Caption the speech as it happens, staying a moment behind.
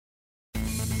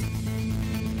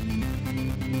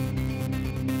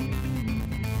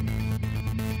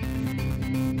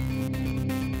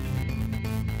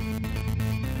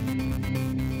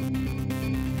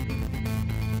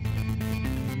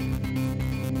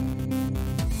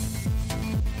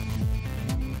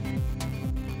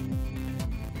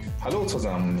Hallo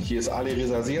zusammen, hier ist Ali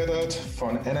Reza Siadat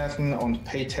von Enerton und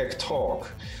Paytech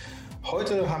Talk.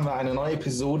 Heute haben wir eine neue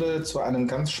Episode zu einem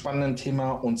ganz spannenden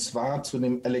Thema, und zwar zu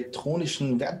dem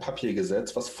elektronischen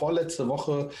Wertpapiergesetz, was vorletzte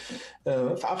Woche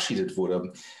verabschiedet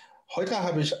wurde. Heute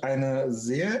habe ich eine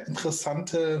sehr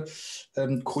interessante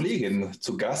Kollegin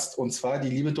zu Gast, und zwar die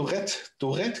liebe Dorette.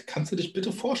 Dorette, kannst du dich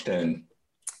bitte vorstellen?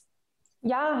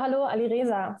 Ja, hallo Ali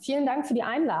Reza. Vielen Dank für die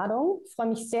Einladung. Ich freue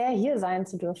mich sehr, hier sein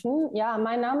zu dürfen. Ja,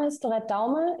 mein Name ist Dorette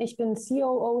Daume. Ich bin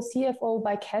COO, CFO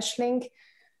bei Cashlink,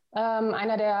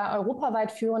 einer der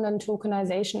europaweit führenden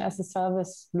Tokenization as a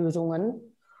Service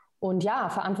Lösungen. Und ja,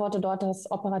 verantworte dort das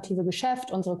operative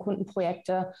Geschäft, unsere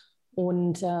Kundenprojekte.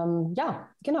 Und ja,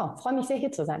 genau, freue mich sehr,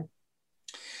 hier zu sein.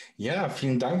 Ja,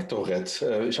 vielen Dank,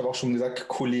 Dorette. Ich habe auch schon gesagt,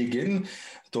 Kollegin.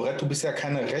 Dorette, du bist ja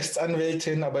keine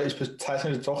Rechtsanwältin, aber ich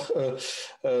bezeichne dich doch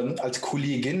als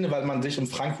Kollegin, weil man sich im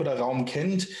Frankfurter Raum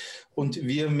kennt und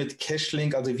wir mit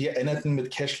Cashlink, also wir Enerton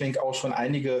mit Cashlink auch schon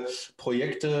einige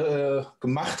Projekte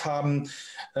gemacht haben.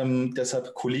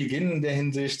 Deshalb Kollegin in der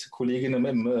Hinsicht, Kollegin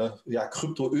im ja,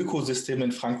 Krypto-Ökosystem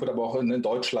in Frankfurt, aber auch in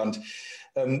Deutschland.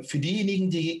 Für diejenigen,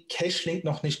 die Cashlink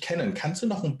noch nicht kennen, kannst du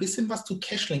noch ein bisschen was zu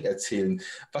Cashlink erzählen?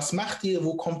 Was macht ihr?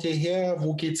 Wo kommt ihr her?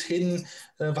 Wo geht's hin?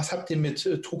 Was habt ihr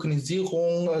mit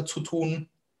Tokenisierung zu tun?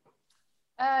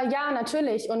 Ja,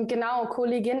 natürlich. Und genau,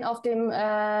 Kollegin auf dem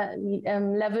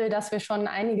Level, dass wir schon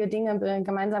einige Dinge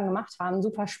gemeinsam gemacht haben.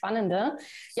 Super spannende.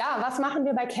 Ja, was machen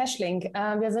wir bei Cashlink?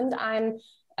 Wir sind ein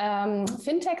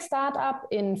Fintech-Startup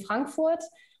in Frankfurt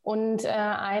und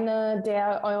eine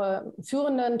der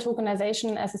führenden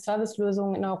Tokenization as a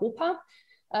Service-Lösungen in Europa.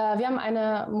 Wir haben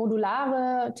eine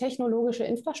modulare technologische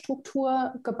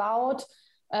Infrastruktur gebaut,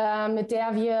 mit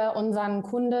der wir unseren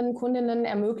Kundinnen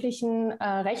ermöglichen,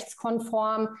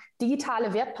 rechtskonform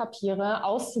digitale Wertpapiere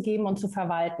auszugeben und zu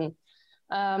verwalten.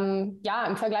 Ja,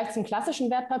 im Vergleich zum klassischen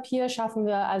Wertpapier schaffen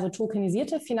wir also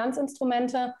tokenisierte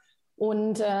Finanzinstrumente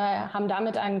und haben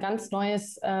damit ein ganz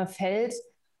neues Feld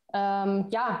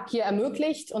ja, hier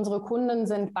ermöglicht. Unsere Kunden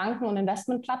sind Banken und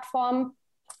Investmentplattformen,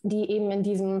 die eben in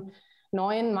diesem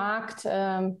neuen Markt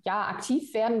ja,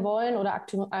 aktiv werden wollen oder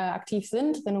aktiv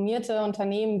sind. Renommierte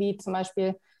Unternehmen wie zum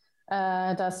Beispiel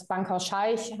das Bankhaus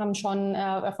Scheich haben schon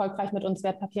erfolgreich mit uns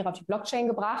Wertpapiere auf die Blockchain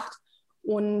gebracht.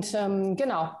 Und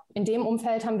genau, in dem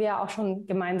Umfeld haben wir auch schon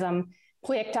gemeinsam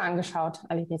Projekte angeschaut,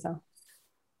 Alisa.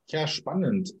 Ja,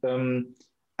 spannend.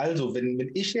 Also,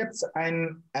 wenn ich jetzt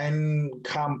ein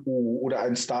KMU oder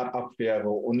ein Startup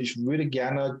wäre und ich würde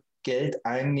gerne Geld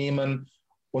einnehmen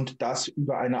und das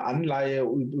über eine Anleihe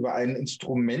und über ein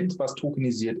Instrument, was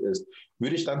tokenisiert ist,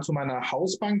 würde ich dann zu meiner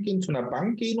Hausbank gehen, zu einer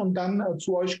Bank gehen und dann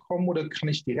zu euch kommen, oder kann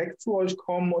ich direkt zu euch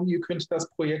kommen und ihr könnt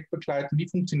das Projekt begleiten? Wie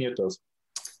funktioniert das?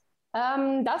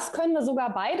 Das können wir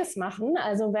sogar beides machen.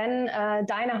 Also wenn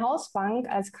deine Hausbank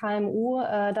als KMU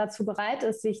dazu bereit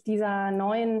ist, sich diesen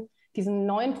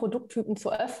neuen Produkttypen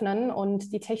zu öffnen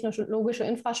und die technologische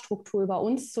Infrastruktur über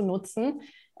uns zu nutzen,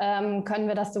 können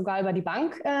wir das sogar über die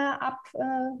Bank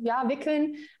ja,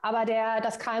 wickeln. Aber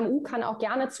das KMU kann auch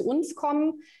gerne zu uns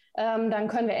kommen. Dann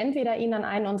können wir entweder ihn an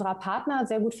einen unserer Partner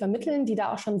sehr gut vermitteln, die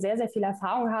da auch schon sehr, sehr viel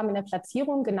Erfahrung haben in der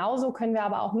Platzierung. Genauso können wir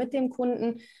aber auch mit dem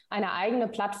Kunden eine eigene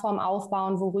Plattform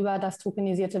aufbauen, worüber das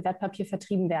tokenisierte Wertpapier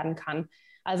vertrieben werden kann.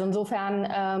 Also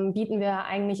insofern bieten wir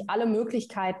eigentlich alle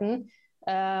Möglichkeiten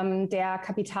der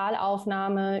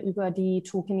Kapitalaufnahme über die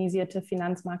tokenisierte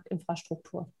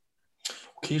Finanzmarktinfrastruktur.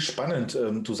 Okay, spannend.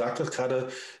 Du sagtest gerade,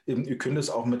 ihr könnt es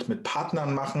auch mit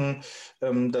Partnern machen.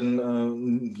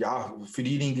 Dann, ja, für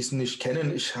diejenigen, die es nicht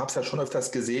kennen, ich habe es ja schon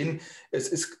öfters gesehen, es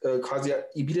ist quasi,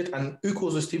 ihr bietet ein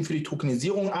Ökosystem für die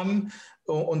Tokenisierung an.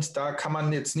 Und da kann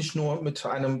man jetzt nicht nur mit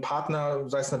einem Partner,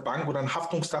 sei es eine Bank oder ein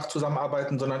Haftungsdach,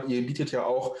 zusammenarbeiten, sondern ihr bietet ja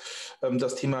auch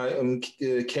das Thema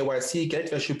KYC,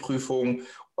 Geldwäscheprüfung,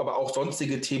 aber auch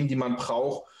sonstige Themen, die man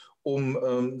braucht, um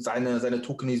seine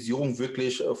Tokenisierung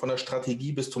wirklich von der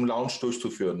Strategie bis zum Launch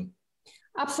durchzuführen.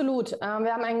 Absolut.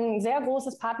 Wir haben ein sehr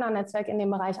großes Partnernetzwerk in dem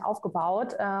Bereich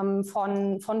aufgebaut,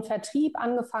 von Vertrieb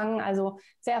angefangen, also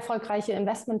sehr erfolgreiche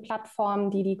Investmentplattformen,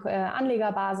 die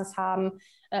Anlegerbasis haben,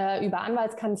 über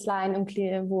Anwaltskanzleien,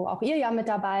 wo auch ihr ja mit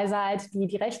dabei seid,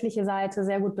 die rechtliche Seite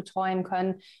sehr gut betreuen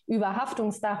können, über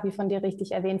Haftungsdach, wie von dir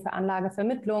richtig erwähnt, für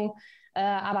Anlagevermittlung,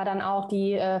 aber dann auch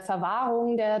die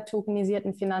Verwahrung der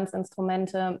tokenisierten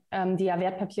Finanzinstrumente, die ja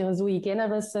Wertpapiere sui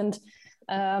generis sind.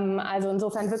 Also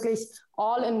insofern wirklich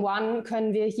all in one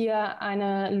können wir hier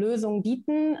eine Lösung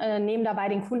bieten, nehmen dabei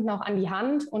den Kunden auch an die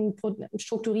Hand und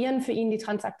strukturieren für ihn die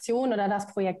Transaktion oder das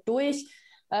Projekt durch,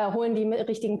 holen die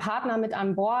richtigen Partner mit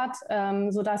an Bord,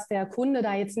 sodass der Kunde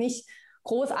da jetzt nicht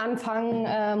groß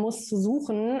anfangen muss zu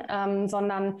suchen,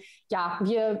 sondern ja,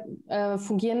 wir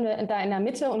fungieren da in der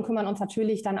Mitte und kümmern uns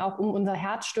natürlich dann auch um unser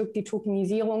Herzstück, die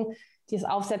Tokenisierung, dieses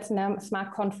Aufsetzen der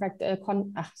Smart Contract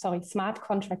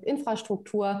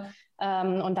Infrastruktur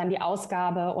und dann die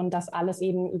Ausgabe und das alles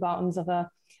eben über unsere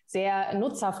sehr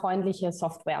nutzerfreundliche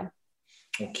Software.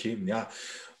 Okay, ja,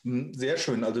 sehr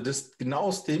schön. Also genau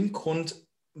aus dem Grund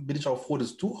bin ich auch froh,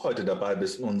 dass du heute dabei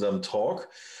bist in unserem Talk.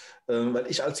 Weil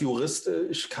ich als Jurist,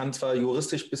 ich kann zwar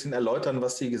juristisch ein bisschen erläutern,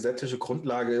 was die gesetzliche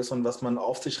Grundlage ist und was man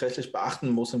aufsichtsrechtlich beachten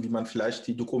muss und wie man vielleicht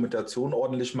die Dokumentation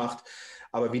ordentlich macht,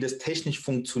 aber wie das technisch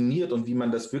funktioniert und wie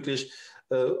man das wirklich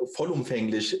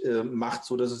vollumfänglich macht,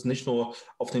 so dass es nicht nur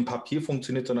auf dem Papier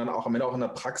funktioniert, sondern auch am Ende auch in der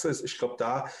Praxis. Ich glaube,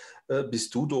 da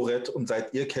bist du, Dorette, und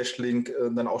seid ihr, Cashlink,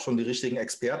 dann auch schon die richtigen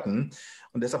Experten.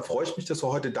 Und deshalb freue ich mich, dass du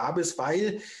heute da bist,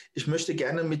 weil ich möchte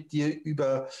gerne mit dir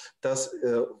über das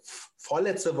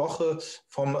vorletzte Woche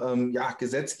vom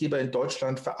Gesetzgeber in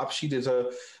Deutschland verabschiedete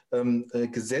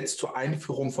Gesetz zur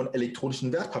Einführung von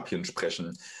elektronischen Wertpapieren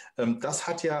sprechen. Das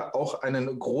hat ja auch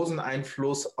einen großen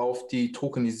Einfluss auf die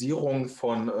Tokenisierung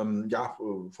von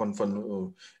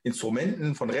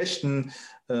Instrumenten, von Rechten.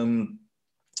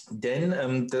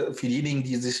 Denn für diejenigen,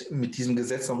 die sich mit diesem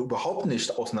Gesetz noch überhaupt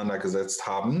nicht auseinandergesetzt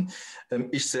haben,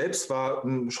 ich selbst war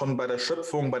schon bei der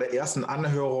Schöpfung, bei der ersten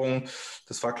Anhörung,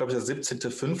 das war, glaube ich, der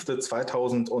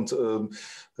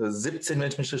 17.05.2017, wenn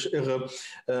ich mich nicht irre,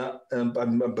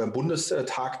 beim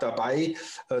Bundestag dabei.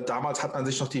 Damals hat man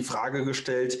sich noch die Frage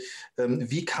gestellt,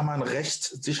 wie kann man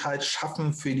Rechtssicherheit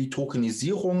schaffen für die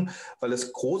Tokenisierung, weil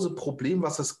das große Problem,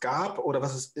 was es gab oder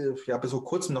was es bis vor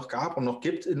kurzem noch gab und noch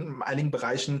gibt in einigen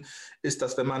Bereichen, ist,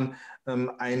 dass wenn man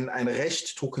ein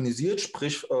Recht tokenisiert,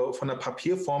 sprich von der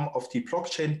Papierform auf die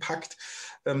Blockchain packt,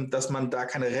 dass man da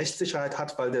keine Rechtssicherheit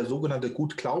hat, weil der sogenannte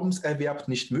Gutglaubenserwerb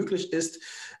nicht möglich ist.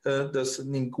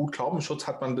 Den Gutglaubensschutz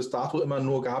hat man bis dato immer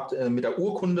nur gehabt mit der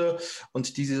Urkunde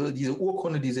und diese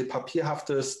Urkunde, dieses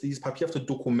papierhafte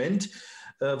Dokument,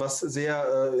 was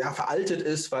sehr veraltet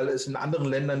ist, weil es in anderen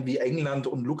Ländern wie England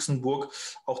und Luxemburg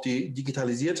auch die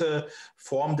digitalisierte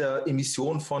Form der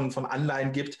Emission von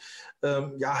Anleihen gibt,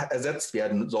 ersetzt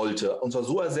werden sollte. Und zwar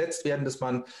so ersetzt werden, dass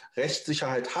man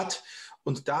Rechtssicherheit hat.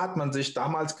 Und da hat man sich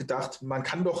damals gedacht, man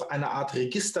kann doch eine Art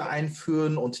Register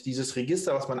einführen und dieses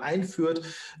Register, was man einführt,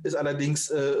 ist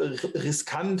allerdings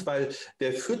riskant, weil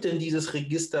wer führt denn dieses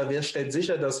Register? Wer stellt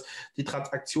sicher, dass die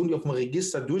Transaktionen, die auf dem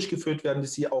Register durchgeführt werden,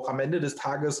 dass sie auch am Ende des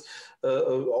Tages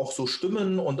auch so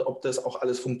stimmen und ob das auch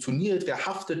alles funktioniert? Wer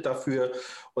haftet dafür?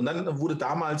 Und dann wurde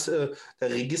damals der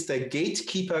Register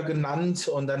Gatekeeper genannt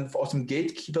und dann aus dem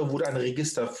Gatekeeper wurde ein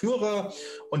Registerführer.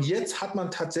 Und jetzt hat man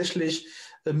tatsächlich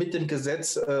mit dem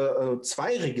Gesetz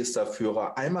zwei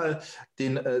Registerführer. Einmal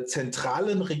den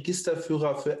zentralen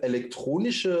Registerführer für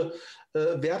elektronische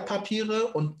Wertpapiere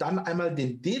und dann einmal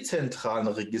den dezentralen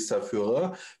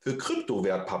Registerführer für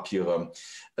Kryptowertpapiere.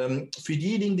 Für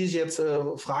diejenigen, die sich jetzt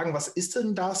fragen, was ist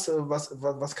denn das?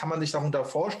 Was kann man sich darunter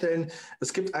vorstellen?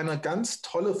 Es gibt eine ganz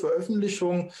tolle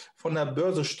Veröffentlichung von der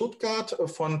Börse Stuttgart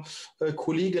von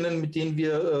Kolleginnen, mit denen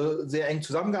wir sehr eng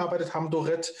zusammengearbeitet haben,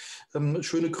 Dorette.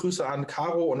 Schöne Grüße an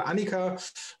Caro und Annika.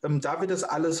 Da wird das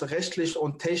alles rechtlich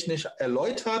und technisch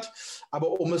erläutert.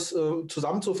 Aber um es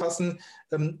zusammenzufassen,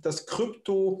 das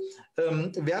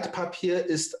Krypto-Wertpapier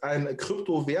ist ein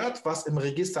Kryptowert, was im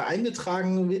Register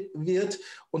eingetragen wird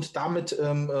und damit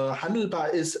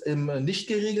handelbar ist im nicht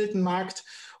geregelten Markt.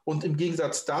 Und im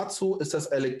Gegensatz dazu ist das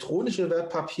elektronische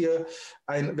Wertpapier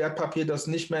ein Wertpapier, das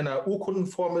nicht mehr in einer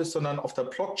Urkundenform ist, sondern auf der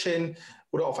Blockchain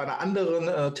oder auf einer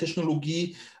anderen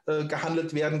Technologie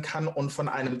gehandelt werden kann und von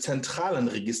einem zentralen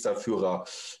Registerführer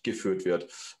geführt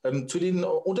wird. Zu den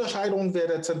Unterscheidungen, wer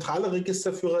der zentrale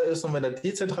Registerführer ist und wer der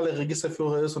dezentrale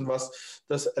Registerführer ist und was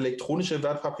das elektronische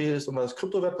Wertpapier ist und was das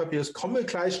Kryptowertpapier ist, kommen wir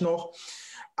gleich noch.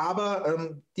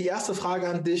 Aber die erste Frage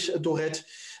an dich, Dorette,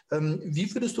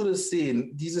 wie würdest du das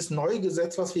sehen, dieses neue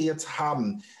Gesetz, was wir jetzt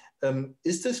haben?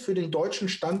 Ist es für den deutschen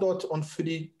Standort und für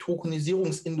die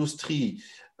Tokenisierungsindustrie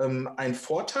ein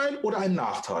Vorteil oder ein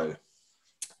Nachteil?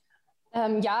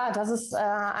 Das ist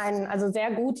eine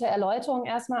sehr gute Erläuterung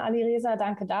erstmal, Alireza.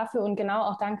 Danke dafür und genau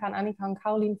auch danke an Annika und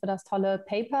Caroline für das tolle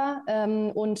Paper.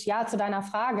 Und ja, zu deiner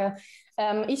Frage.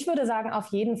 Ich würde sagen, auf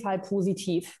jeden Fall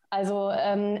positiv. Also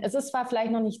es ist zwar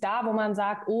vielleicht noch nicht da, wo man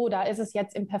sagt, oh, da ist es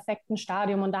jetzt im perfekten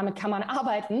Stadium und damit kann man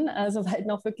arbeiten, also weil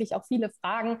noch wirklich auch viele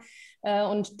Fragen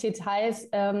und Details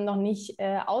noch nicht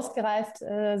ausgereift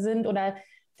sind oder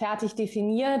fertig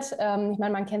definiert. Ich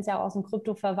meine, man kennt es ja auch aus dem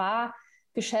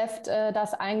Kryptoverwahrgeschäft,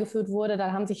 das eingeführt wurde.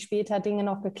 Da haben sich später Dinge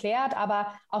noch geklärt,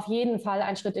 aber auf jeden Fall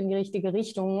ein Schritt in die richtige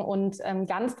Richtung und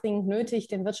ganz dringend nötig,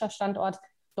 den Wirtschaftsstandort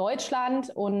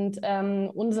Deutschland und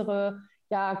unsere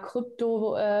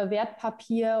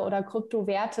Krypto-Wertpapier- oder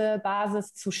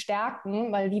Kryptowertebasis zu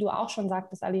stärken, weil wie du auch schon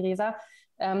sagtest, Alireza,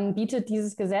 bietet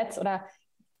dieses Gesetz oder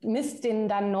misst den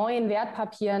dann neuen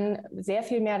Wertpapieren sehr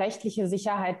viel mehr rechtliche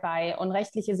Sicherheit bei. Und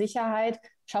rechtliche Sicherheit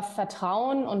schafft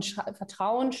Vertrauen und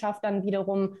Vertrauen schafft dann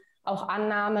wiederum auch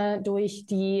Annahme durch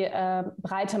die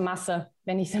breite Masse,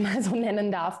 wenn ich sie mal so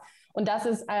nennen darf. Und das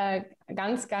ist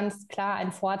ganz, ganz klar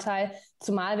ein Vorteil,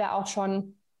 zumal wir auch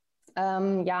schon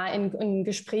in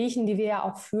Gesprächen, die wir ja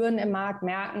auch führen im Markt,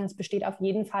 merken, es besteht auf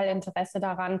jeden Fall Interesse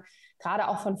daran, gerade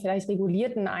auch von vielleicht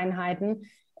regulierten Einheiten,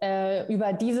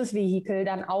 über dieses Vehikel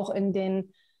dann auch in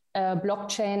den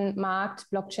Blockchain-Markt,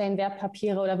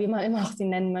 Blockchain-Wertpapiere oder wie man immer auch sie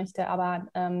nennen möchte, aber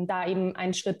da eben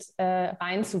einen Schritt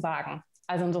reinzuwagen.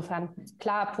 Also insofern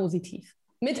klar positiv.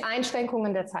 Mit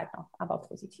Einschränkungen der Zeit noch, aber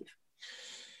positiv.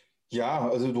 Ja,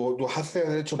 also du hast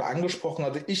ja jetzt schon angesprochen,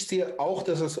 also ich sehe auch,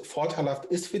 dass es vorteilhaft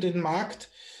ist für den Markt.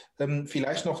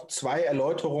 Vielleicht noch 2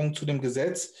 Erläuterungen zu dem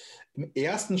Gesetz. Im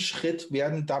ersten Schritt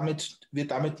wird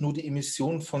damit nur die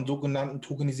Emission von sogenannten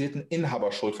tokenisierten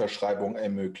Inhaberschuldverschreibungen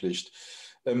ermöglicht.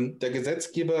 Der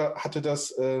Gesetzgeber hatte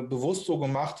das bewusst so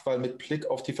gemacht, weil mit Blick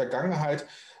auf die Vergangenheit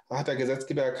hat der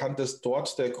Gesetzgeber erkannt, dass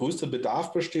dort der größte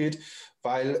Bedarf besteht,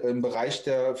 weil im Bereich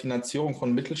der Finanzierung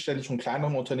von mittelständischen und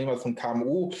kleineren Unternehmen, also von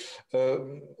KMU,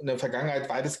 in der Vergangenheit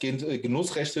weitestgehend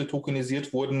Genussrechte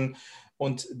tokenisiert wurden.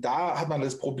 Und da hat man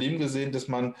das Problem gesehen, dass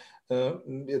man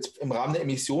jetzt im Rahmen der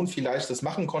Emission vielleicht das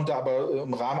machen konnte, aber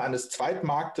im Rahmen eines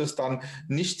Zweitmarktes dann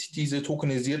nicht diese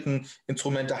tokenisierten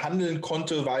Instrumente handeln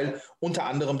konnte, weil unter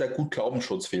anderem der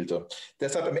Gutglaubenschutz fehlte.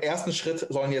 Deshalb im ersten Schritt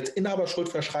sollen jetzt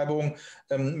Inhaberschuldverschreibungen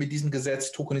mit diesem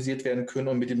Gesetz tokenisiert werden können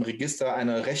und mit dem Register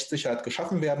eine Rechtssicherheit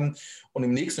geschaffen werden. Und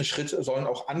im nächsten Schritt sollen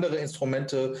auch andere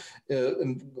Instrumente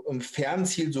im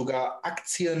Fernziel sogar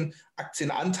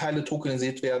Aktienanteile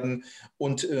tokenisiert werden.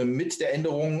 Und mit der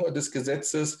Änderung des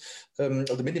Gesetzes,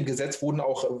 also mit dem Gesetz wurden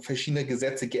auch verschiedene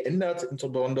Gesetze geändert,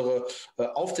 insbesondere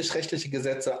aufsichtsrechtliche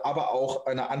Gesetze, aber auch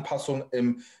eine Anpassung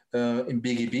im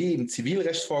BGB, im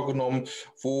Zivilrecht vorgenommen,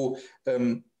 wo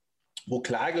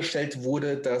klargestellt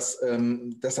wurde, dass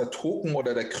der Token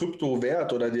oder der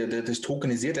Kryptowert oder das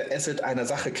tokenisierte Asset einer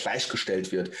Sache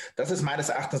gleichgestellt wird. Das ist meines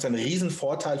Erachtens ein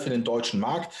Riesenvorteil für den deutschen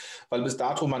Markt, weil bis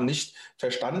dato man nicht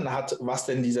verstanden hat, was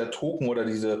denn dieser Token oder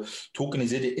diese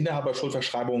tokenisierte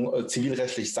Inhaberschuldverschreibung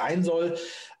zivilrechtlich sein soll.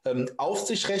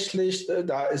 Aufsichtsrechtlich,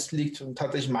 liegt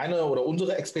tatsächlich meine oder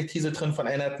unsere Expertise drin von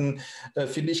Ennerton,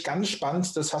 finde ich ganz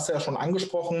spannend, das hast du ja schon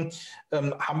angesprochen,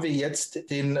 haben wir jetzt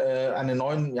einen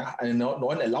neuen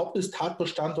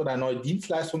Erlaubnistatbestand oder eine neue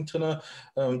Dienstleistung drin,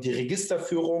 die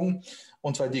Registerführung,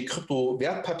 und zwar die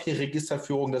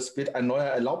Kryptowertpapierregisterführung. Das wird ein neuer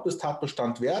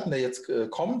Erlaubnistatbestand werden, der jetzt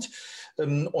kommt.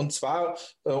 Und zwar,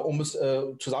 um es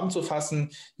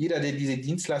zusammenzufassen, jeder, der diese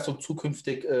Dienstleistung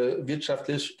zukünftig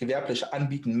wirtschaftlich, gewerblich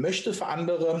anbieten möchte für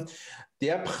andere,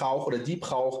 der braucht oder die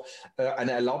braucht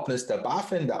eine Erlaubnis der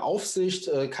BaFin, der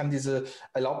Aufsicht, kann diese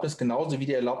Erlaubnis genauso wie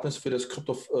die Erlaubnis für das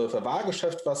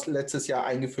Kryptoverwahrgeschäft, was letztes Jahr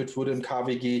eingeführt wurde im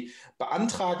KWG,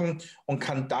 beantragen und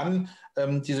kann dann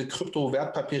diese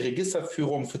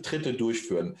Kryptowertpapierregisterführung für Dritte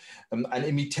durchführen. Ein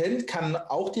Emittent kann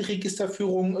auch die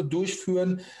Registerführung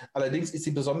durchführen. Allerdings ist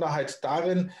die Besonderheit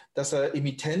darin, dass der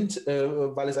Emittent,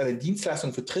 weil es eine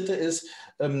Dienstleistung für Dritte ist,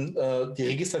 die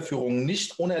Registerführung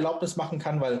nicht ohne Erlaubnis machen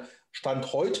kann, weil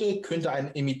Stand heute könnte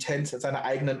ein Emittent seine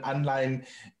eigenen Anleihen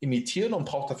emittieren und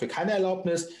braucht dafür keine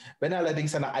Erlaubnis. Wenn er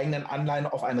allerdings seine eigenen Anleihen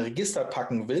auf ein Register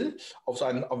packen will, auf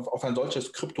ein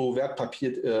solches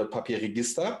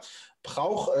Kryptowertpapierregister,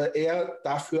 braucht er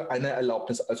dafür eine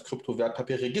Erlaubnis als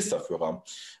Kryptowertpapierregisterführer.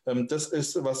 Das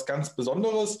ist was ganz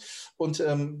Besonderes und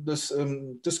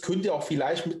das könnte auch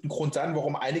vielleicht mit einem Grund sein,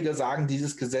 warum einige sagen,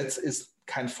 dieses Gesetz ist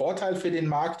kein Vorteil für den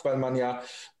Markt, weil man ja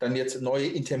dann jetzt neue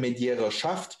Intermediäre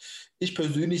schafft. Ich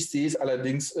persönlich sehe es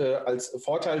allerdings als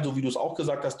Vorteil, so wie du es auch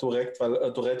gesagt hast,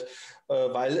 Dorette,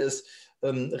 weil es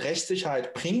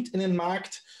Rechtssicherheit bringt in den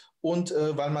Markt und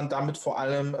weil man damit vor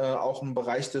allem auch im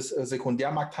Bereich des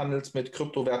Sekundärmarkthandels mit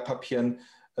Kryptowertpapieren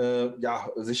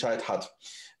Sicherheit hat.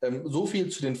 So viel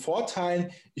zu den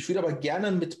Vorteilen. Ich würde aber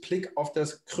gerne mit Blick auf den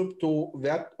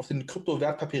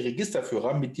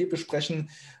Kryptowertpapierregisterführer mit dir besprechen,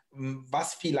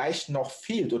 was vielleicht noch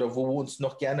fehlt oder wo wir uns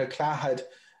noch gerne Klarheit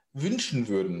wünschen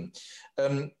würden.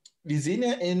 Wir sehen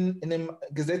ja in dem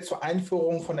Gesetz zur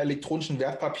Einführung von elektronischen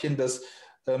Wertpapieren, dass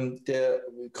der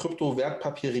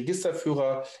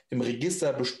Kryptowertpapierregisterführer im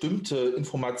Register bestimmte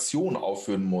Informationen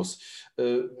aufführen muss.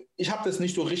 Ich habe das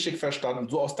nicht so richtig verstanden.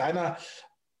 So aus deiner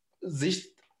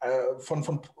Sicht,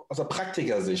 aus der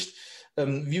Praktikersicht,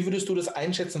 Wie würdest du das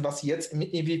einschätzen, was jetzt im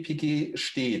EWPG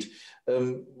steht?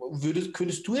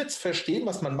 Könntest du jetzt verstehen,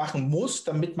 was man machen muss,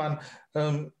 damit man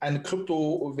ein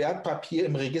Kryptowertpapier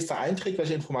im Register einträgt,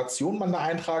 welche Informationen man da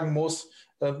eintragen muss?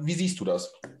 Wie siehst du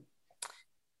das?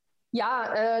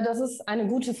 Ja, das ist eine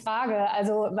gute Frage.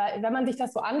 Also, wenn man sich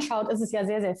das so anschaut, ist es ja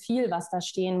sehr, sehr viel, was da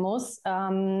stehen muss.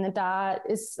 Da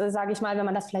ist, sage ich mal, wenn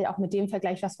man das vielleicht auch mit dem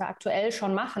vergleicht, was wir aktuell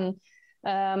schon machen,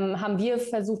 haben wir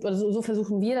versucht, oder so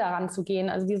versuchen wir daran zu gehen.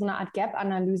 Also wie so eine Art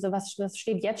Gap-Analyse. Was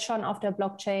steht jetzt schon auf der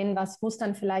Blockchain? Was muss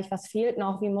dann vielleicht, was fehlt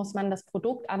noch? Wie muss man das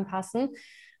Produkt anpassen?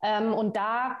 Und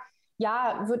da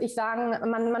ja, würde ich sagen,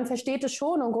 man versteht es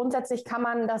schon und grundsätzlich kann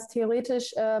man das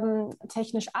theoretisch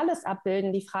technisch alles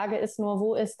abbilden. Die Frage ist nur,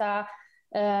 wo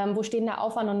stehen der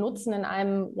Aufwand und Nutzen in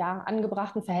einem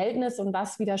angebrachten Verhältnis und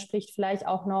was widerspricht vielleicht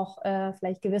auch noch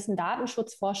vielleicht gewissen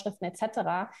Datenschutzvorschriften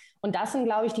etc. Und das sind,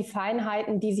 glaube ich, die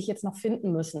Feinheiten, die sich jetzt noch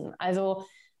finden müssen. Also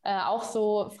auch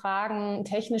so Fragen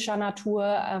technischer Natur,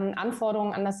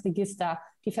 Anforderungen an das Register,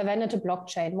 die verwendete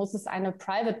Blockchain. Muss es eine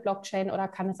Private Blockchain oder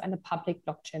kann es eine Public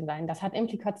Blockchain sein? Das hat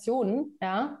Implikationen,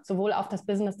 ja, sowohl auf das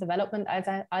Business Development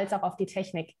als auch auf die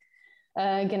Technik.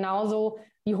 Genauso,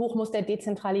 wie hoch muss der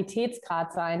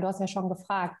Dezentralitätsgrad sein? Du hast ja schon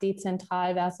gefragt,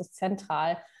 dezentral versus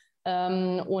zentral.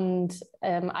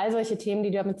 All solche Themen, die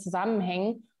damit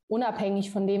zusammenhängen, unabhängig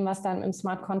von dem, was dann im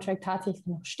Smart Contract tatsächlich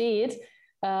noch steht,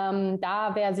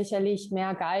 da wäre sicherlich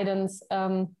mehr Guidance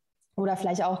oder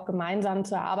vielleicht auch gemeinsam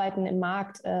zu erarbeiten im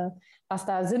Markt, was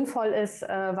da sinnvoll ist,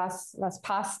 was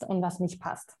passt und was nicht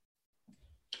passt.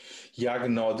 Ja,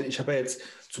 genau. Ich habe ja jetzt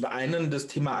zum einen das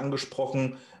Thema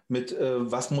angesprochen mit,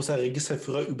 was muss der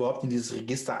Registerführer überhaupt in dieses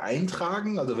Register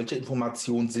eintragen? Also welche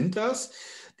Informationen sind das?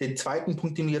 Den zweiten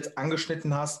Punkt, den du jetzt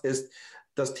angeschnitten hast, ist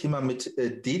das Thema mit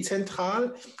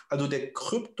dezentral. Also der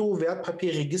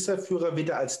Kryptowertpapierregisterführer wird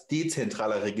ja als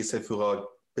dezentraler Registerführer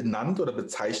benannt oder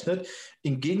bezeichnet,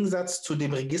 im Gegensatz zu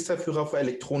dem Registerführer für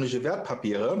elektronische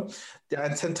Wertpapiere, der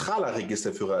ein zentraler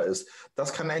Registerführer ist.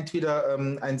 Das kann entweder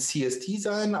ein CSD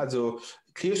sein, also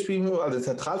Clearstream, also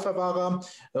Zentralverwahrer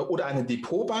oder eine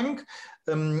Depotbank.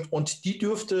 Und die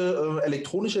dürfte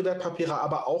elektronische Wertpapiere,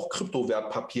 aber auch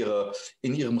Kryptowertpapiere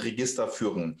in ihrem Register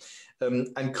führen.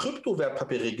 Ein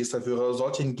Kryptowertpapierregisterführer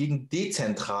sollte hingegen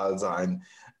dezentral sein.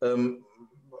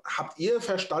 Habt ihr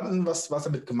verstanden, was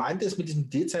damit gemeint ist mit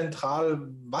diesem dezentral?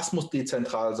 Was muss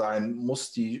dezentral sein?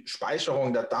 Muss die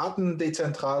Speicherung der Daten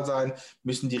dezentral sein?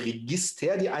 Müssen die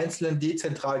Register, die einzelnen,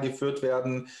 dezentral geführt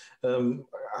werden?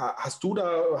 Habt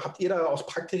ihr da aus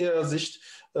praktischer Sicht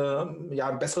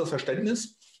ein besseres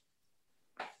Verständnis?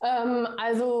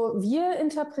 Also wir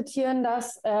interpretieren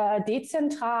das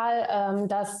dezentral,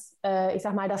 ich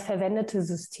sag mal, das verwendete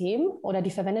System oder die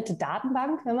verwendete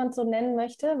Datenbank, wenn man es so nennen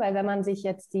möchte, weil wenn man sich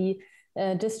jetzt die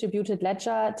Distributed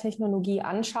Ledger Technologie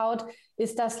anschaut,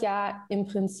 ist das ja im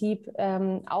Prinzip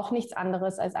auch nichts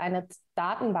anderes als eine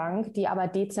Datenbank, die aber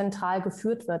dezentral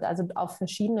geführt wird, also auf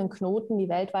verschiedenen Knoten, die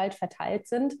weltweit verteilt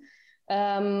sind.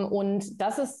 Und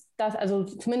das ist das, also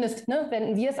zumindest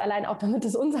wenden wir es allein auch, damit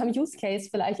es unserem Use Case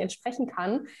vielleicht entsprechen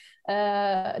kann,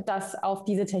 das auf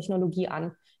diese Technologie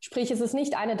an. Sprich, es ist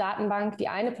nicht eine Datenbank, die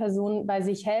eine Person bei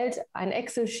sich hält, ein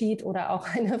Excel-Sheet oder auch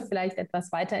eine vielleicht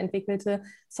etwas weiterentwickelte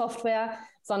Software,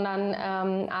 sondern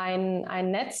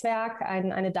ein Netzwerk,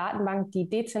 eine Datenbank, die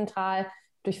dezentral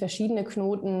durch verschiedene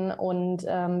Knoten und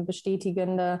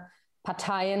bestätigende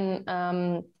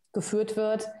Parteien geführt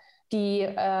wird, die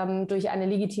durch eine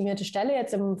legitimierte Stelle,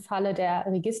 jetzt im Falle der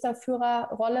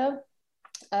Registerführerrolle,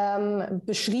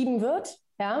 beschrieben wird,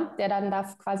 ja, der dann da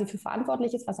quasi für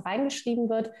verantwortlich ist, was reingeschrieben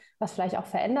wird, was vielleicht auch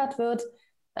verändert wird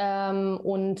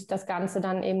und das Ganze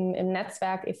dann im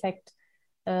Netzwerkeffekt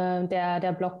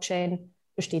der Blockchain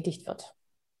bestätigt wird.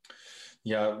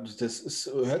 Ja,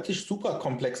 hört sich super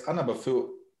komplex an, aber für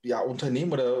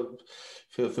Unternehmen oder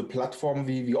für Plattformen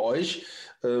wie euch,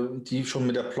 die schon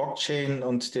mit der Blockchain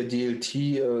und der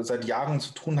DLT seit Jahren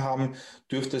zu tun haben,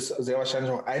 dürfte es sehr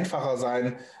wahrscheinlich auch einfacher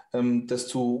sein,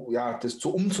 das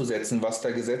umzusetzen, was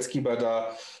der Gesetzgeber da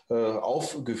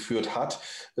aufgeführt hat.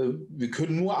 Wir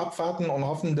können nur abwarten und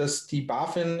hoffen, dass die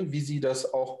BaFin, wie sie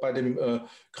das auch bei dem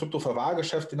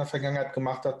Kryptoverwahrgeschäft in der Vergangenheit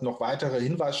gemacht hat, noch weitere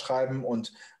Hinweisschreiben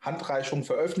und Handreichungen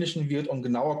veröffentlichen wird und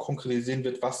genauer konkretisieren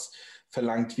wird, was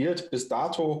verlangt wird. Bis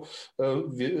dato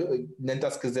nennt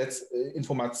das Gesetz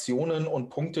Informationen und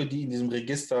Punkte, die in diesem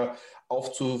Register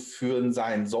aufzuführen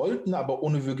sein sollten, aber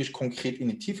ohne wirklich konkret in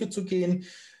die Tiefe zu gehen.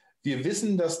 Wir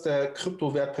wissen, dass der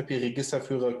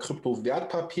Kryptowertpapierregisterführer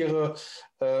Kryptowertpapiere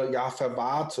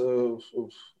verwahrt,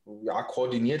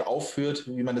 koordiniert aufführt,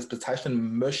 wie man das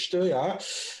bezeichnen möchte. Ja.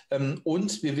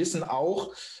 Und wir wissen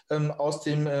auch aus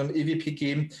dem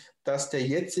EWPG, dass der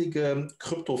jetzige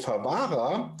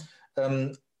Kryptoverwahrer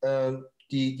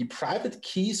die Private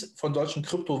Keys von solchen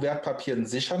Kryptowertpapieren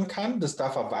sichern kann. Das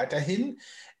darf er weiterhin.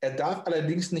 Er darf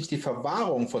allerdings nicht die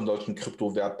Verwahrung von solchen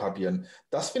Kryptowertpapieren.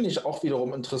 Das finde ich auch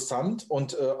wiederum interessant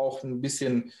und auch ein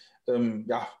bisschen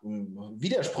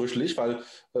widersprüchlich, weil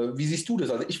wie siehst du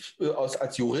das? Also ich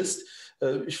als Jurist,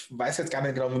 ich weiß jetzt gar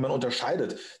nicht genau, wie man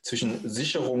unterscheidet zwischen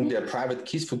Sicherung der Private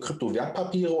Keys für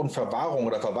Kryptowertpapiere und Verwahrung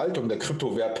oder Verwaltung der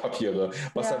Kryptowertpapiere,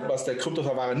 was der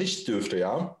Kryptoverwahrer nicht dürfte,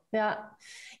 ja? Ja,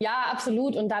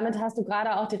 absolut. Und damit hast du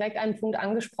gerade auch direkt einen Punkt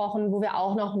angesprochen, wo wir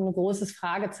auch noch ein großes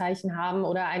Fragezeichen haben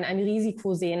oder ein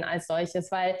Risiko sehen als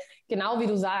solches, weil genau wie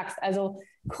du sagst, also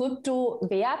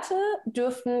Kryptowerte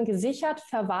dürften gesichert,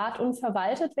 verwahrt und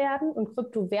verwaltet werden und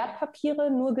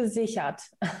Kryptowertpapiere nur gesichert.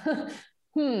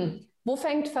 Wo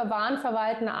fängt Verwahren,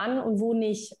 Verwalten an und wo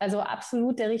nicht? Also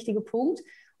absolut der richtige Punkt.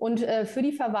 Und für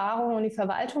die Verwahrung und die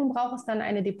Verwaltung braucht es dann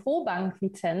eine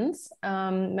Depotbanklizenz,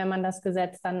 wenn man das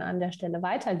Gesetz dann an der Stelle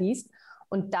weiterliest.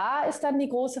 Und da ist dann die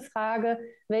große Frage,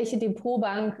 welche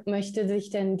Depotbank möchte sich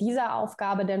denn dieser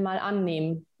Aufgabe denn mal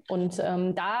annehmen? Und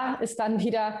da ist dann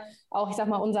wieder auch, ich sag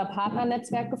mal, unser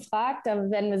Partnernetzwerk gefragt.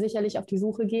 Da werden wir sicherlich auf die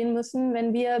Suche gehen müssen,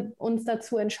 wenn wir uns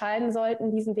dazu entscheiden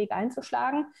sollten, diesen Weg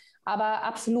einzuschlagen. Aber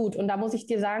absolut. Und da muss ich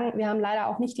dir sagen, wir haben leider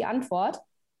auch nicht die Antwort,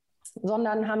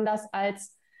 sondern haben das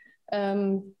als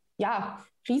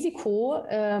Risiko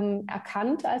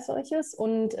erkannt als solches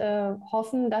und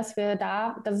hoffen, dass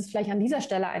es vielleicht an dieser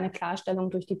Stelle eine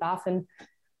Klarstellung durch die BaFin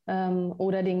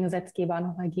oder den Gesetzgeber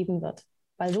nochmal geben wird.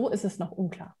 Weil so ist es noch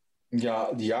unklar.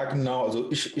 Ja, genau. Also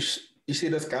ich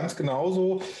sehe das ganz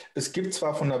genauso. Es gibt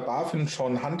zwar von der BaFin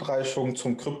schon Handreichungen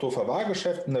zum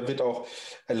Kryptoverwahrgeschäft und da wird auch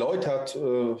erläutert,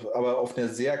 aber auf einer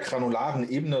sehr granularen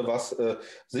Ebene, was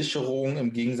Sicherung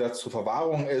im Gegensatz zur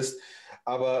Verwahrung ist.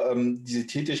 Aber diese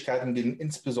Tätigkeiten gehen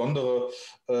insbesondere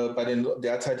bei den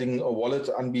derzeitigen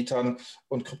Wallet-Anbietern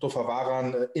und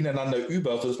Kryptoverwahrern ineinander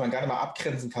über, sodass man gar nicht mal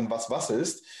abgrenzen kann, was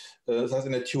ist. Das heißt,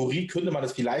 in der Theorie könnte man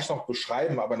es vielleicht noch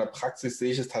beschreiben, aber in der Praxis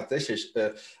sehe ich es tatsächlich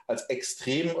als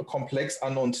extrem komplex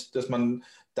an und dass man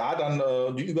da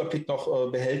dann die Überblick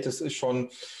noch behält, das ist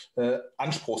schon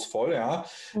anspruchsvoll. Ja.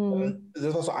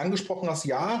 Das, was du angesprochen hast,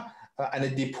 ja,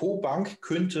 eine Depotbank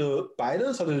könnte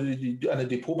beides, also eine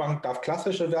Depotbank darf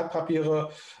klassische Wertpapiere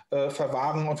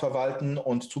verwahren und verwalten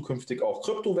und zukünftig auch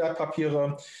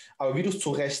Kryptowertpapiere. Aber wie du es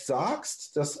zu Recht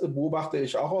sagst, das beobachte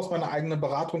ich auch aus meiner eigenen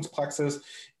Beratungspraxis.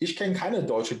 Ich kenne keine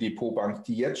deutsche Depotbank,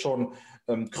 die jetzt schon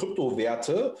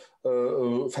Kryptowerte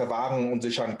verwahren und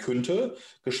sichern könnte,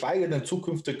 geschweige denn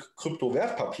zukünftig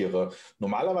Kryptowertpapiere.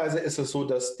 Normalerweise ist es so,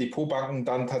 dass Depotbanken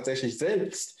dann tatsächlich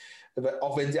selbst,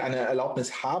 auch wenn sie eine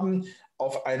Erlaubnis haben,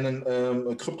 auf einen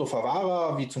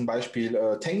Kryptoverwahrer wie zum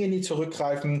Beispiel Tengeni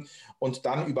zurückgreifen und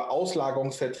dann über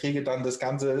Auslagerungsverträge dann das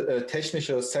ganze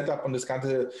technische Setup und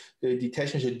die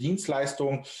technische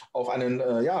Dienstleistung auf einen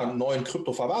neuen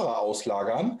Kryptoverwahrer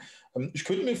auslagern. Ich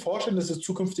könnte mir vorstellen, dass es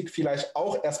zukünftig vielleicht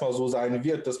auch erstmal so sein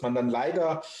wird, dass man dann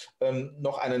leider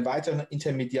noch einen weiteren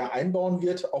Intermediär einbauen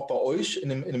wird, auch bei euch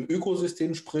in einem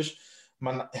Ökosystem, sprich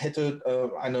man hätte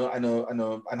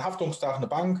einen Haftungstag, eine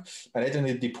Bank, man hätte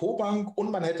eine Depotbank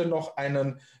und man hätte noch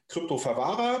einen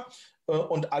Kryptoverwahrer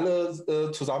und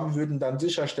alle zusammen würden dann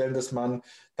sicherstellen, dass man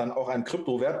dann auch ein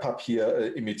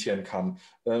Kryptowertpapier emittieren kann.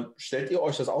 Stellt ihr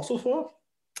euch das auch so vor?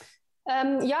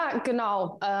 Ja,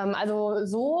 genau. Also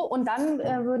so und dann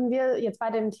würden wir jetzt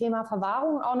bei dem Thema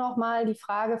Verwahrung auch nochmal die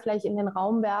Frage vielleicht in den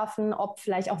Raum werfen, ob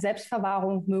vielleicht auch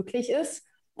Selbstverwahrung möglich ist.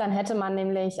 Dann hätte man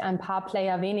nämlich ein paar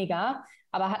Player weniger,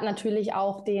 aber hat natürlich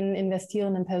auch den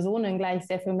investierenden Personen gleich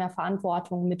sehr viel mehr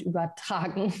Verantwortung mit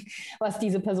übertragen, was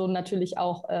diese Personen natürlich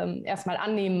auch erstmal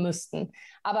annehmen müssten.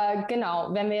 Aber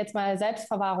genau, wenn wir jetzt mal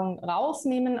Selbstverwahrung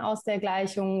rausnehmen aus der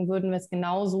Gleichung, würden wir es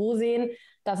genau so sehen,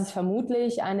 dass es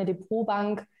vermutlich eine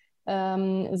Depotbank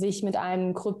sich mit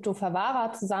einem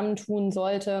Kryptoverwahrer zusammentun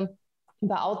sollte,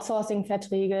 über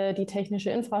Outsourcing-Verträge die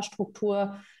technische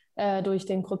Infrastruktur durch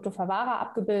den Kryptoverwahrer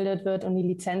abgebildet wird und die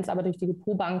Lizenz aber durch die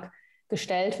Depotbank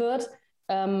gestellt wird.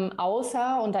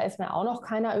 Außer, und da ist mir auch noch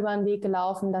keiner über den Weg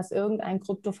gelaufen, dass irgendein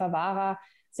Kryptoverwahrer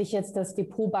sich jetzt das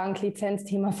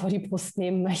Depotbank-Lizenzthema vor die Brust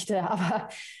nehmen möchte. Aber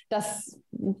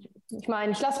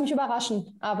ich lasse mich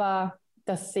überraschen, aber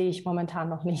das sehe ich momentan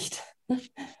noch nicht.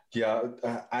 Ja,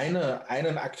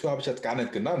 einen Akteur habe ich jetzt gar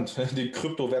nicht genannt, den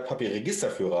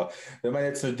Kryptowertpapier-Registerführer. Wenn man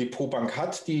jetzt eine Depotbank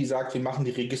hat, die sagt, wir machen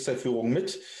die Registerführung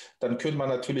mit, dann könnte man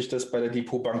natürlich das bei der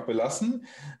Depotbank belassen.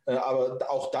 Aber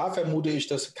auch da vermute ich,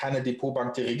 dass keine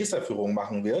Depotbank die Registerführung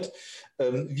machen wird.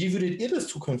 Wie würdet ihr das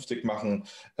zukünftig machen?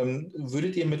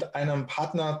 Würdet ihr mit einem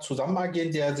Partner zusammen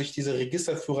agieren, der sich diese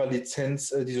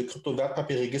Registerführerlizenz, diese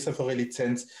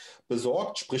Kryptowertpapier-Registerführerlizenz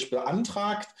besorgt, sprich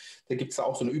beantragt? Da gibt es ja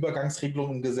auch so eine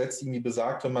Übergangsregelung im Gesetz, die irgendwie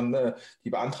besagt, wenn man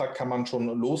die beantragt, kann man schon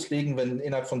loslegen, wenn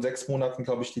innerhalb von 6 Monaten,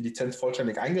 glaube ich, die Lizenz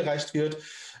vollständig eingereicht wird.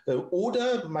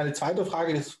 Oder meine zweite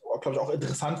Frage, das ist, glaube ich, auch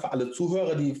interessant für alle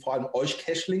Zuhörer, die vor allem euch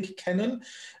Cashlink kennen,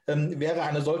 wäre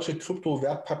eine solche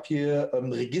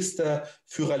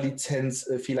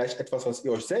Krypto-Wertpapier-Registerführerlizenz vielleicht etwas, was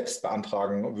ihr euch selbst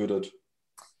beantragen würdet?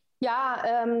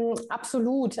 Ja,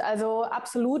 absolut. Also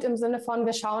absolut im Sinne von,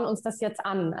 wir schauen uns das jetzt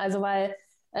an. Also weil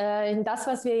das,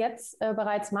 was wir jetzt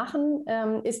bereits machen,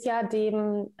 ist ja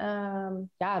dem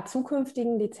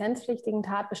zukünftigen lizenzpflichtigen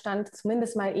Tatbestand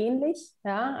zumindest mal ähnlich.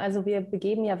 Ja? Also wir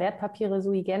begeben ja Wertpapiere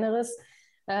sui generis,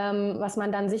 was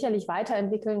man dann sicherlich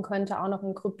weiterentwickeln könnte, auch noch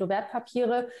in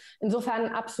Kryptowertpapiere. Insofern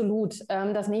absolut.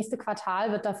 Das nächste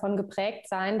Quartal wird davon geprägt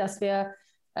sein, dass wir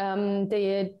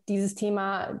dieses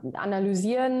Thema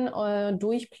analysieren,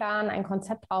 durchplanen, ein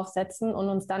Konzept draufsetzen und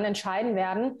uns dann entscheiden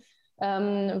werden,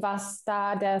 was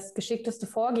da das geschickteste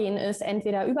Vorgehen ist,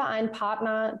 entweder über einen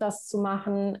Partner das zu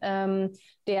machen,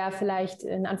 der vielleicht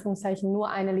in Anführungszeichen nur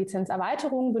eine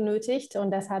Lizenzerweiterung benötigt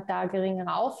und deshalb da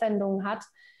geringere Aufwendungen hat,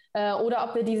 oder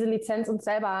ob wir diese Lizenz uns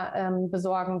selber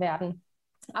besorgen werden.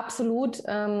 Absolut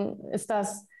ist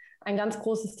das ein ganz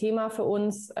großes Thema für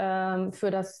uns,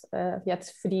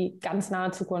 jetzt für die ganz nahe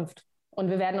Zukunft.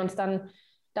 Und wir werden uns dann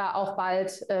da auch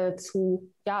bald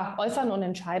zu äußern und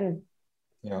entscheiden.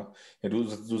 Ja,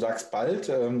 du sagst bald,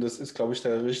 das ist, glaube ich,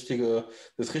 das richtige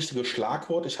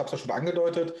Schlagwort. Ich habe es ja schon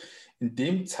angedeutet. In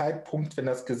dem Zeitpunkt, wenn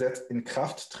das Gesetz in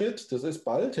Kraft tritt, das ist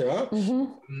bald, ja,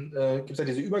 gibt es ja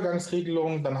diese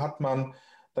Übergangsregelung, dann kann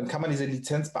man diese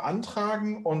Lizenz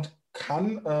beantragen und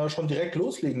kann schon direkt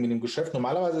loslegen mit dem Geschäft.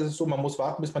 Normalerweise ist es so, man muss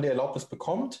warten, bis man die Erlaubnis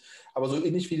bekommt. Aber so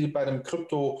ähnlich wie bei der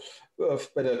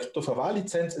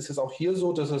Kryptoverwahrlizenz ist es auch hier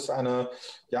so, dass es eine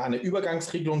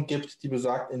Übergangsregelung gibt, die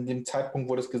besagt, in dem Zeitpunkt,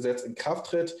 wo das Gesetz in Kraft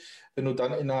tritt, wenn du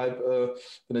dann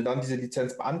diese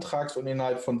Lizenz beantragst und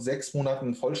innerhalb von 6 Monaten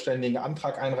einen vollständigen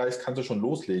Antrag einreichst, kannst du schon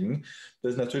loslegen.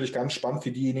 Das ist natürlich ganz spannend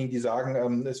für diejenigen, die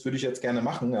sagen, das würde ich jetzt gerne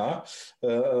machen, ja.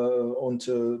 Das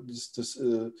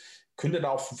könnte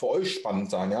dann auch für euch spannend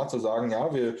sein, ja, zu sagen,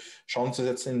 ja, wir schauen uns das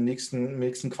jetzt im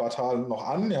nächsten Quartal noch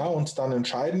an, ja, und dann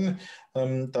entscheiden.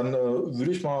 Dann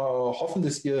würde ich mal hoffen,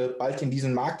 dass ihr bald in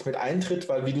diesen Markt mit eintritt,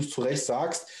 weil, wie du es zu Recht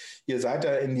sagst, ihr seid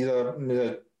ja in dieser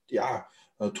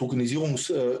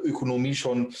Tokenisierungsökonomie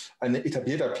schon ein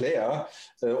etablierter Player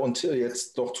und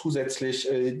jetzt doch zusätzlich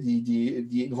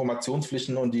die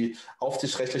Informationspflichten und die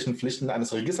aufsichtsrechtlichen Pflichten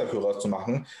eines Registerführers zu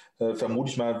machen, vermute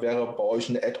ich mal, wäre bei euch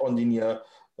ein Add-on, den ihr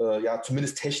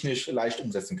zumindest technisch leicht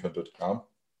umsetzen könntet. Ja?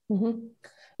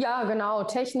 Ja, genau,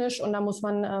 technisch. Und da muss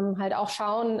man halt auch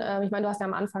schauen, ich meine, du hast ja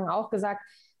am Anfang auch gesagt,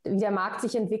 wie der Markt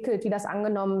sich entwickelt, wie das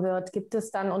angenommen wird. Gibt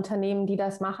es dann Unternehmen, die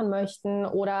das machen möchten,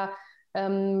 oder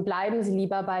bleiben sie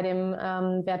lieber bei dem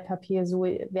Wertpapier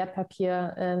sui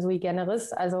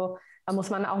generis? Also da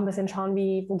muss man auch ein bisschen schauen,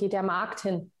 wo geht der Markt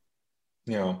hin?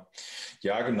 Ja,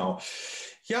 genau.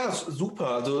 Ja, super.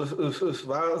 Also es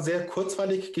war sehr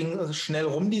kurzweilig, ging schnell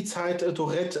rum die Zeit,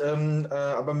 Dorette,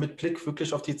 aber mit Blick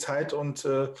wirklich auf die Zeit und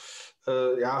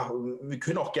wir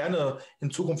können auch gerne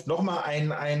in Zukunft nochmal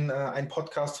einen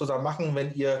Podcast zusammen machen,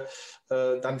 wenn ihr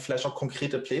dann vielleicht auch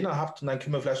konkrete Pläne habt, und dann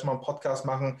können wir vielleicht mal einen Podcast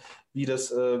machen, wie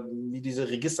diese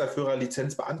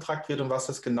Registerführerlizenz beantragt wird und was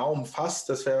das genau umfasst.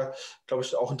 Das wäre, glaube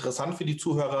ich, auch interessant für die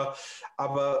Zuhörer.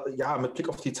 Aber ja, mit Blick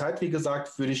auf die Zeit, wie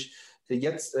gesagt, würde ich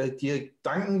jetzt dir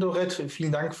danken, Dorette.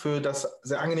 Vielen Dank für das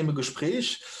sehr angenehme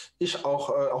Gespräch.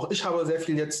 Auch ich habe sehr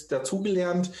viel jetzt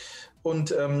dazugelernt.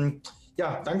 Und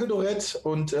danke, Dorette.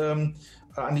 Und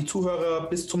an die Zuhörer,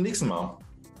 bis zum nächsten Mal.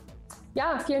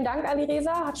 Ja, vielen Dank,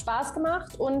 Alireza. Hat Spaß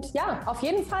gemacht. Und ja, auf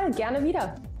jeden Fall gerne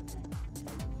wieder.